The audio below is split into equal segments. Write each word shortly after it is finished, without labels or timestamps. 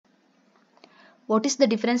What is the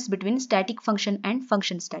difference between static function and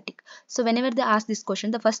function static? So whenever they ask this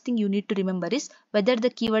question, the first thing you need to remember is whether the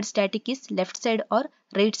keyword static is left side or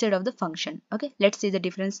right side of the function. Okay, let's see the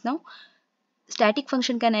difference now. Static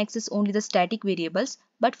function can access only the static variables,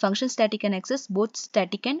 but function static can access both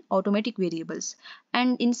static and automatic variables.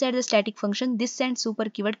 And inside the static function, this and super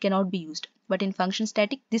keyword cannot be used. But in function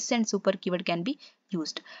static, this and super keyword can be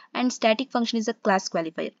used. And static function is a class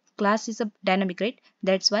qualifier. Class is a dynamic, right?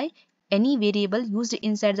 That's why any variable used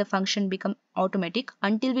inside the function become automatic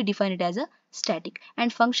until we define it as a static.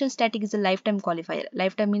 And function static is a lifetime qualifier.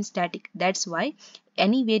 Lifetime means static. That's why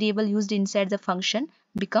any variable used inside the function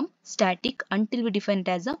become static until we define it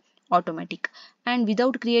as a automatic. And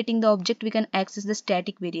without creating the object, we can access the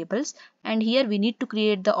static variables, and here we need to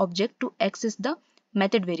create the object to access the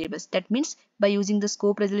method variables. That means by using the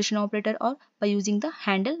scope resolution operator or by using the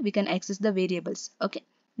handle, we can access the variables. Okay,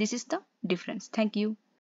 this is the difference. Thank you.